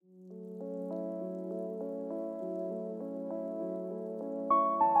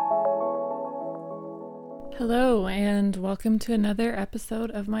Hello, and welcome to another episode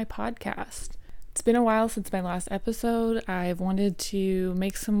of my podcast. It's been a while since my last episode. I've wanted to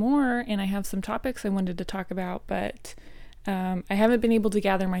make some more, and I have some topics I wanted to talk about, but I haven't been able to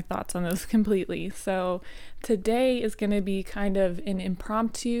gather my thoughts on those completely. So today is going to be kind of an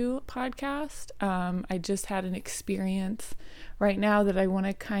impromptu podcast. I just had an experience right now that I want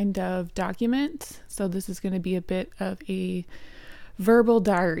to kind of document. So this is going to be a bit of a verbal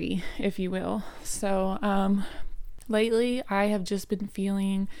diary, if you will. So lately I have just been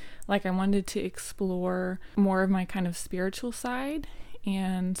feeling like I wanted to explore more of my kind of spiritual side,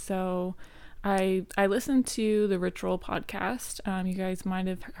 and so I listened to the Ritual podcast. You guys might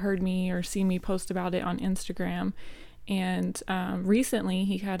have heard me or seen me post about it on Instagram, and recently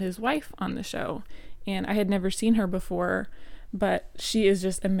he had his wife on the show, and I had never seen her before, but she is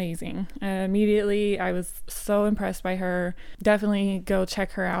just amazing. Immediately, I was so impressed by her. Definitely go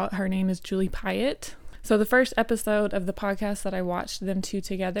check her out. Her name is Julie Piatt. So the first episode of the podcast that I watched them two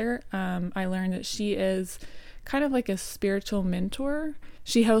together, I learned that she is kind of like a spiritual mentor.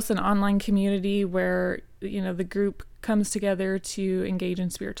 She hosts an online community where, the group comes together to engage in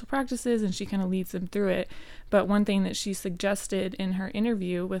spiritual practices, and she kind of leads them through it. But one thing that she suggested in her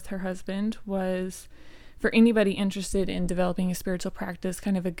interview with her husband was, for anybody interested in developing a spiritual practice,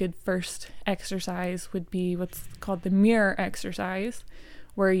 kind of a good first exercise would be what's called the mirror exercise,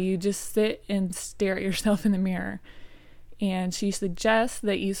 where you just sit and stare at yourself in the mirror. And she suggests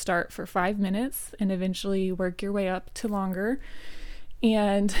that you start for 5 minutes and eventually work your way up to longer.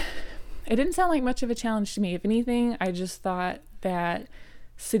 And it didn't sound like much of a challenge to me. If anything, I just thought that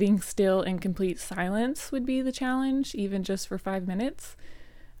sitting still in complete silence would be the challenge, even just for 5 minutes.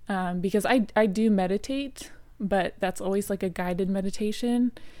 Because I do meditate, but that's always like a guided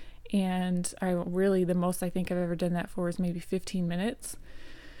meditation. And the most I think I've ever done that for is maybe 15 minutes.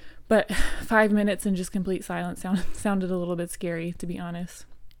 But 5 minutes in just complete silence sounded a little bit scary, to be honest.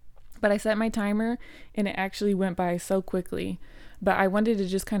 But I set my timer and it actually went by so quickly. But I wanted to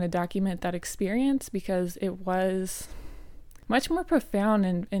just kind of document that experience because it was much more profound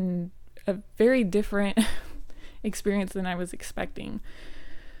and a very different experience than I was expecting.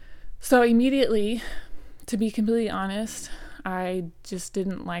 So immediately, to be completely honest, I just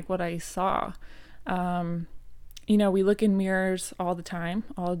didn't like what I saw. We look in mirrors all the time,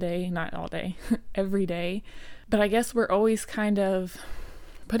 all day, not all day, every day. But I guess we're always kind of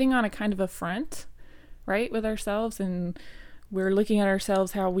putting on a kind of a front, right, with ourselves. And we're looking at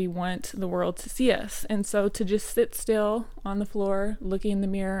ourselves how we want the world to see us. And so to just sit still on the floor, looking in the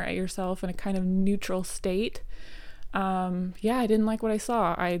mirror at yourself in a kind of neutral state, I didn't like what I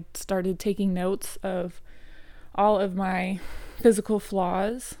saw. I started taking notes of all of my physical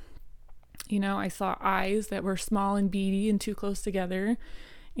flaws. I saw eyes that were small and beady and too close together,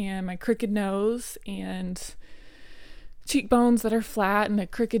 and my crooked nose, and cheekbones that are flat, and a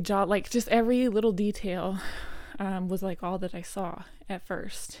crooked jaw. Like, just every little detail was like all that I saw at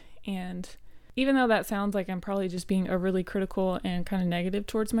first. And even though that sounds like I'm probably just being overly critical and kind of negative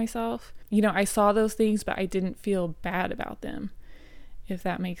towards myself, I saw those things, but I didn't feel bad about them, if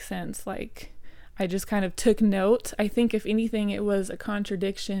that makes sense. Like, I just kind of took note. I think if anything, it was a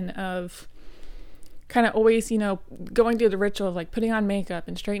contradiction of kind of always, going through the ritual of like putting on makeup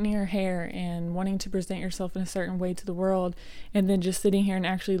and straightening your hair and wanting to present yourself in a certain way to the world, and then just sitting here and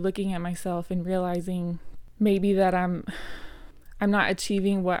actually looking at myself and realizing maybe that I'm not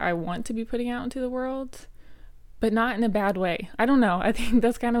achieving what I want to be putting out into the world, but not in a bad way. I don't know. I think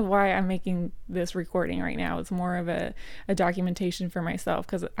that's kind of why I'm making this recording right now. It's more of a documentation for myself,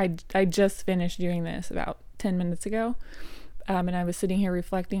 because I just finished doing this about 10 minutes ago. And I was sitting here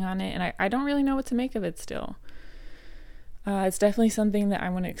reflecting on it, and I don't really know what to make of it still. It's definitely something that I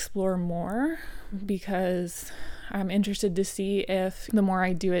want to explore more, because I'm interested to see if the more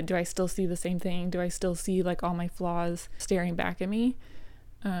I do it, do I still see the same thing? Do I still see like all my flaws staring back at me?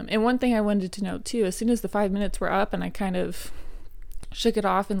 And one thing I wanted to note too, as soon as the 5 minutes were up and I kind of shook it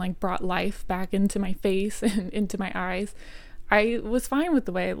off and like brought life back into my face and into my eyes, I was fine with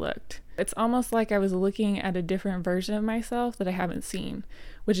the way I looked. It's almost like I was looking at a different version of myself that I haven't seen,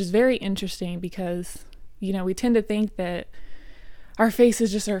 which is very interesting because, we tend to think that our face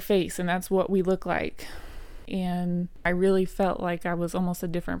is just our face and that's what we look like. And I really felt like I was almost a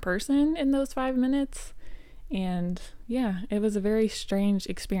different person in those 5 minutes. And it was a very strange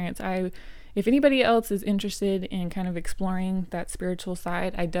experience. If anybody else is interested in kind of exploring that spiritual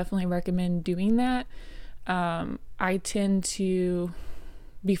side, I definitely recommend doing that. I tend to,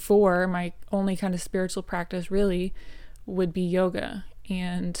 before, my only kind of spiritual practice really would be yoga.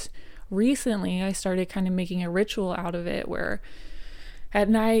 And recently I started kind of making a ritual out of it where at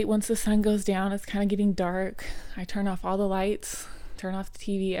night, once the sun goes down, it's kind of getting dark. I turn off all the lights, turn off the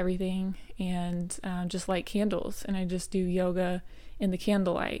TV, everything, and just light candles. And I just do yoga in the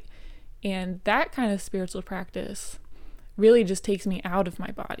candlelight. And that kind of spiritual practice really just takes me out of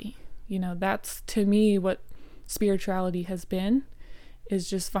my body. That's to me what spirituality has been, is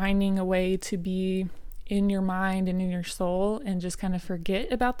just finding a way to be in your mind and in your soul and just kind of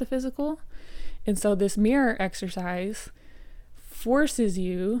forget about the physical. And so this mirror exercise forces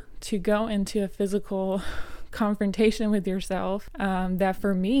you to go into a physical confrontation with yourself that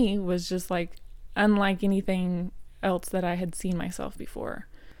for me was just like unlike anything else that I had seen myself before.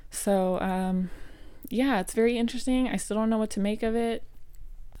 So yeah, it's very interesting. I still don't know what to make of it.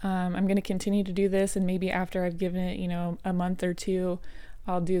 I'm going to continue to do this, and maybe after I've given it, a month or two,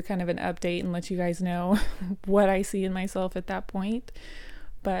 I'll do kind of an update and let you guys know what I see in myself at that point.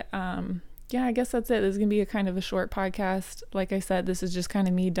 But yeah, I guess that's it. This is going to be a kind of a short podcast. Like I said, this is just kind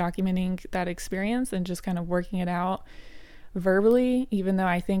of me documenting that experience and just kind of working it out verbally, even though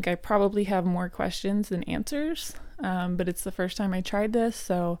I think I probably have more questions than answers. But it's the first time I tried this,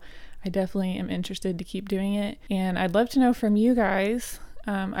 so I definitely am interested to keep doing it. And I'd love to know from you guys.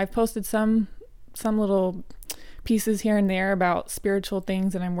 I've posted some little pieces here and there about spiritual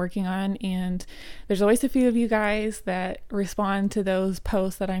things that I'm working on, and there's always a few of you guys that respond to those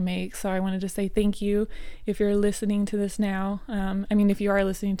posts that I make, so I wanted to say thank you if you're listening to this now. If you are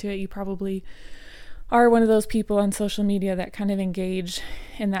listening to it, you probably are one of those people on social media that kind of engage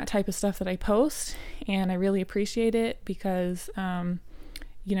in that type of stuff that I post, and I really appreciate it because through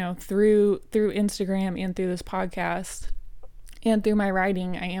Instagram and through this podcast and through my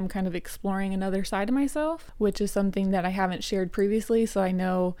writing, I am kind of exploring another side of myself, which is something that I haven't shared previously. So I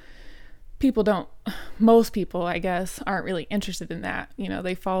know most people, I guess, aren't really interested in that.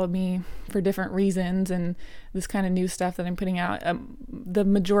 They follow me for different reasons, and this kind of new stuff that I'm putting out, the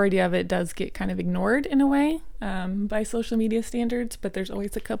majority of it does get kind of ignored in a way by social media standards, but there's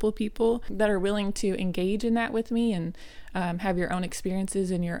always a couple of people that are willing to engage in that with me and have your own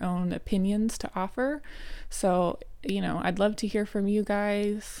experiences and your own opinions to offer. So I'd love to hear from you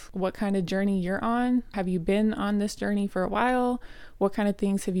guys what kind of journey you're on. Have you been on this journey for a while? What kind of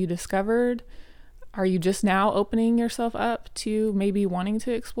things have you discovered? Are you just now opening yourself up to maybe wanting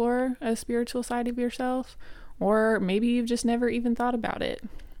to explore a spiritual side of yourself? Or maybe you've just never even thought about it.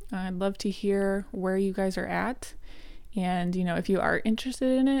 I'd love to hear where you guys are at. And, if you are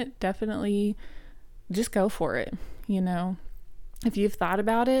interested in it, definitely just go for it. If you've thought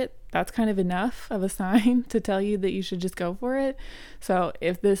about it, that's kind of enough of a sign to tell you that you should just go for it. So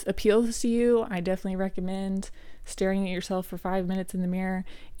if this appeals to you, I definitely recommend staring at yourself for 5 minutes in the mirror.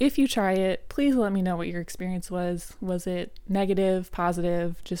 If you try it, please let me know what your experience was. Was it negative,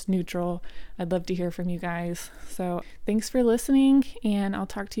 positive, just neutral? I'd love to hear from you guys. So thanks for listening, and I'll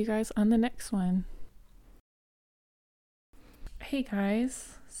talk to you guys on the next one. Hey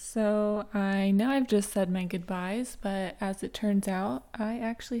guys. So I know I've just said my goodbyes, but as it turns out, I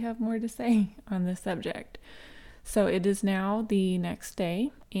actually have more to say on this subject. So it is now the next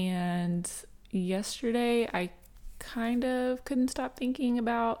day, and yesterday I kind of couldn't stop thinking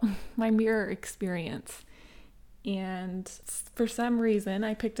about my mirror experience. And for some reason,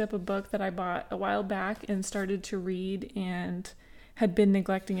 I picked up a book that I bought a while back and started to read and had been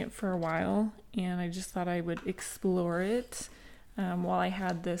neglecting it for a while, and I just thought I would explore it while I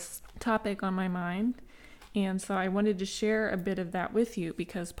had this topic on my mind. And so I wanted to share a bit of that with you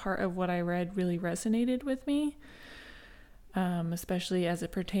because part of what I read really resonated with me, especially as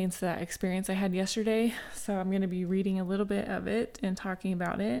it pertains to that experience I had yesterday. So I'm going to be reading a little bit of it and talking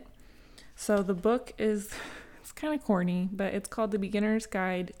about it. So the book it's kind of corny, but it's called The Beginner's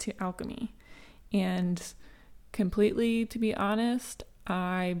Guide to Alchemy. And completely, to be honest,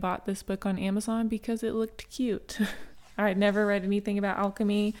 I bought this book on Amazon because it looked cute. I had never read anything about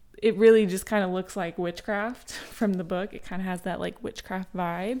alchemy. It really just kind of looks like witchcraft from the book. It kind of has that like witchcraft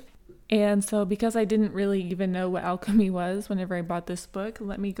vibe. And so because I didn't really even know what alchemy was whenever I bought this book,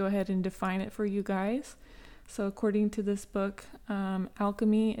 let me go ahead and define it for you guys. So according to this book,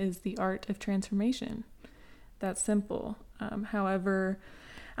 alchemy is the art of transformation. That's simple. However,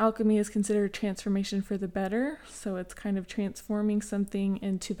 alchemy is considered transformation for the better, so it's kind of transforming something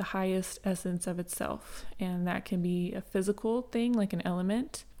into the highest essence of itself. And that can be a physical thing, like an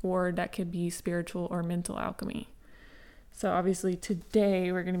element, or that could be spiritual or mental alchemy. So obviously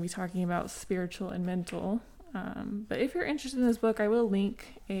today we're going to be talking about spiritual and mental. But if you're interested in this book, I will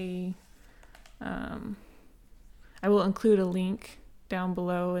include a link down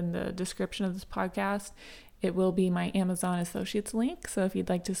below in the description of this podcast. It will be my Amazon Associates link. So if you'd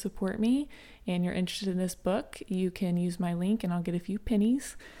like to support me and you're interested in this book, you can use my link and I'll get a few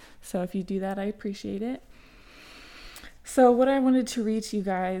pennies. So if you do that, I appreciate it. So what I wanted to read to you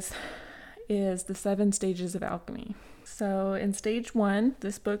guys is the 7 stages of alchemy. So in stage 1,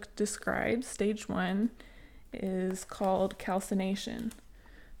 this book describes stage 1 is called calcination.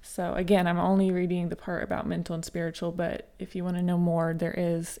 So again, I'm only reading the part about mental and spiritual, but if you want to know more, there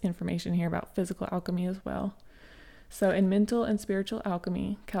is information here about physical alchemy as well. So in mental and spiritual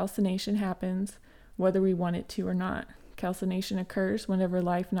alchemy, calcination happens whether we want it to or not. Calcination occurs whenever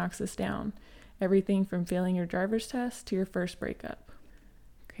life knocks us down. Everything from failing your driver's test to your first breakup.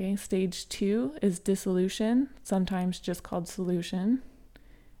 Okay, stage 2 is dissolution, sometimes just called solution.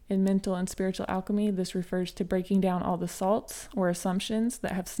 In mental and spiritual alchemy, this refers to breaking down all the salts or assumptions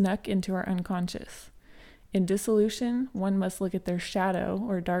that have snuck into our unconscious. In dissolution, one must look at their shadow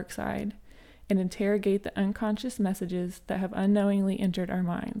or dark side and interrogate the unconscious messages that have unknowingly entered our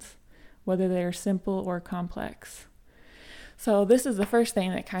minds, whether they are simple or complex. So this is the first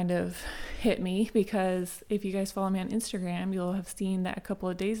thing that kind of hit me, because if you guys follow me on Instagram, you'll have seen that a couple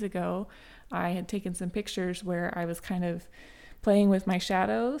of days ago, I had taken some pictures where I was kind of playing with my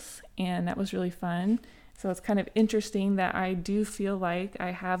shadows, and that was really fun. So it's kind of interesting that I do feel like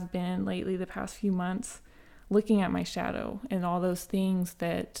I have been lately, the past few months, looking at my shadow and all those things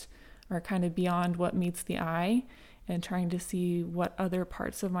that are kind of beyond what meets the eye, and trying to see what other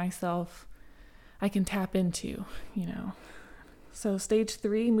parts of myself I can tap into, So stage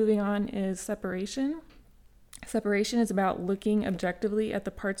 3, moving on, is separation. Separation is about looking objectively at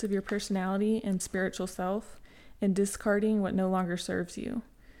the parts of your personality and spiritual self and discarding what no longer serves you.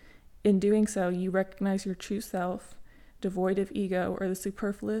 In doing so, you recognize your true self, devoid of ego or the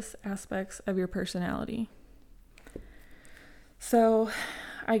superfluous aspects of your personality. So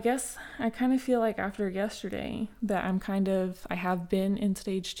I guess I kind of feel like after yesterday that I have been in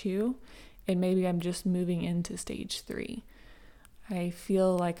stage 2, and maybe I'm just moving into stage 3. I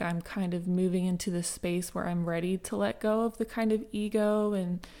feel like I'm kind of moving into this space where I'm ready to let go of the kind of ego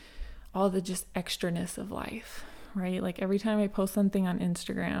and all the just extraness of life, right? Like every time I post something on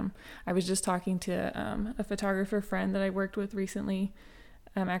Instagram, I was just talking to a photographer friend that I worked with recently,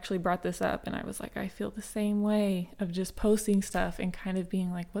 actually brought this up, and I was like, I feel the same way of just posting stuff and kind of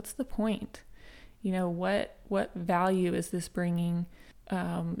being like, what's the point? What value is this bringing?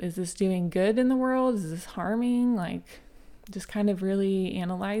 Is this doing good in the world? Is this harming? Like, just kind of really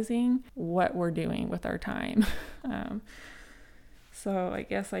analyzing what we're doing with our time. So I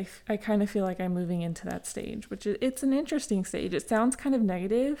guess I kind of feel like I'm moving into that stage, which it's an interesting stage. It sounds kind of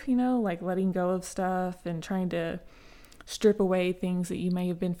negative, like letting go of stuff and trying to strip away things that you may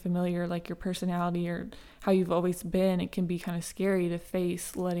have been familiar, like your personality or how you've always been. It can be kind of scary to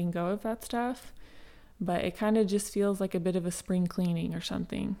face letting go of that stuff, but it kind of just feels like a bit of a spring cleaning or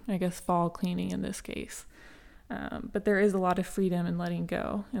something. I guess fall cleaning in this case. But there is a lot of freedom in letting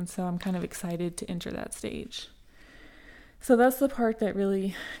go, and so I'm kind of excited to enter that stage. So that's the part that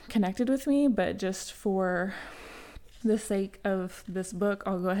really connected with me, but just for the sake of this book,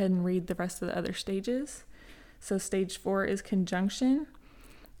 I'll go ahead and read the rest of the other stages. So stage 4 is conjunction,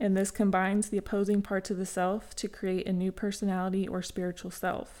 and this combines the opposing parts of the self to create a new personality or spiritual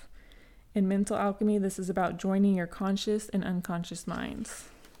self. In mental alchemy, this is about joining your conscious and unconscious minds.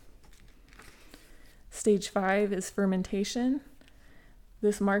 Stage 5 is fermentation.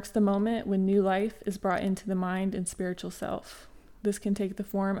 This marks the moment when new life is brought into the mind and spiritual self. This can take the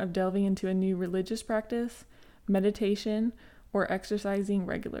form of delving into a new religious practice, meditation, or exercising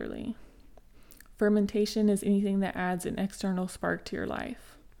regularly. Fermentation is anything that adds an external spark to your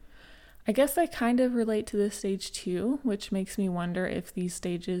life. I guess I kind of relate to this stage too, which makes me wonder if these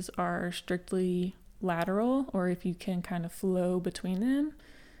stages are strictly lateral or if you can kind of flow between them.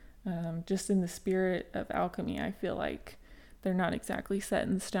 Just in the spirit of alchemy, I feel like they're not exactly set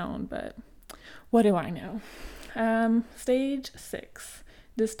in stone, but what do I know? Stage 6,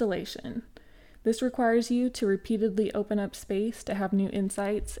 distillation. This requires you to repeatedly open up space to have new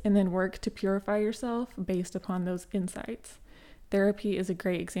insights and then work to purify yourself based upon those insights. Therapy is a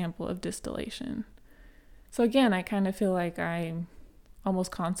great example of distillation. So again, I kind of feel like I'm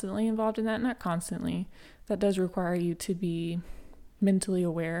almost constantly involved in that. Not constantly. That does require you to be mentally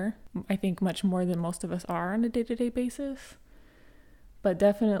aware, I think much more than most of us are on a day-to-day basis. But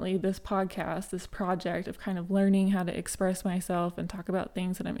definitely this podcast, this project of kind of learning how to express myself and talk about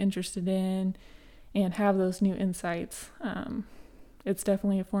things that I'm interested in and have those new insights, it's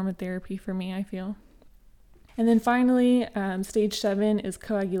definitely a form of therapy for me, I feel. And then finally, stage 7 is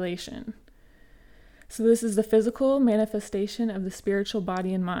coagulation. So this is the physical manifestation of the spiritual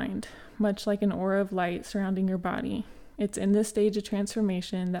body and mind, much like an aura of light surrounding your body. It's in this stage of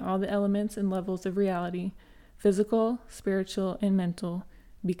transformation that all the elements and levels of reality, physical, spiritual, and mental,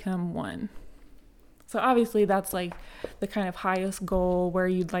 become one. So obviously that's like the kind of highest goal where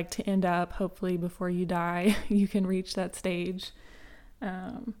you'd like to end up. Hopefully before you die, you can reach that stage.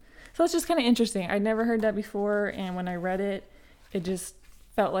 So it's just kind of interesting. I'd never heard that before. And when I read it, it just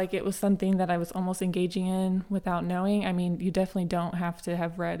felt like it was something that I was almost engaging in without knowing. I mean, you definitely don't have to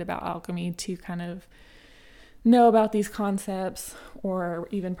have read about alchemy to kind of know about these concepts or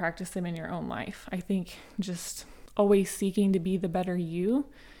even practice them in your own life. I think just always seeking to be the better you're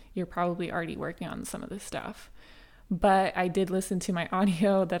probably already working on some of this stuff. But I did listen to my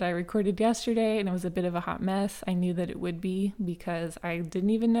audio that I recorded yesterday, and it was a bit of a hot mess. I knew that it would be because I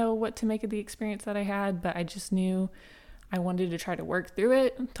didn't even know what to make of the experience that I had, but I just knew I wanted to try to work through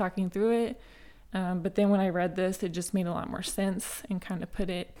it, talking through it. But then when I read this, it just made a lot more sense and kind of put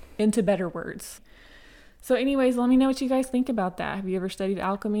it into better words. So anyways, let me know what you guys think about that. Have you ever studied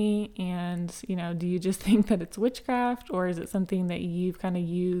alchemy? And, do you just think that it's witchcraft, or is it something that you've kind of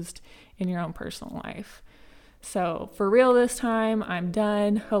used in your own personal life? So for real this time, I'm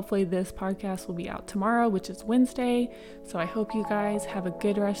done. Hopefully this podcast will be out tomorrow, which is Wednesday. So I hope you guys have a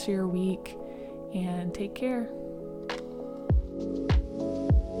good rest of your week and take care.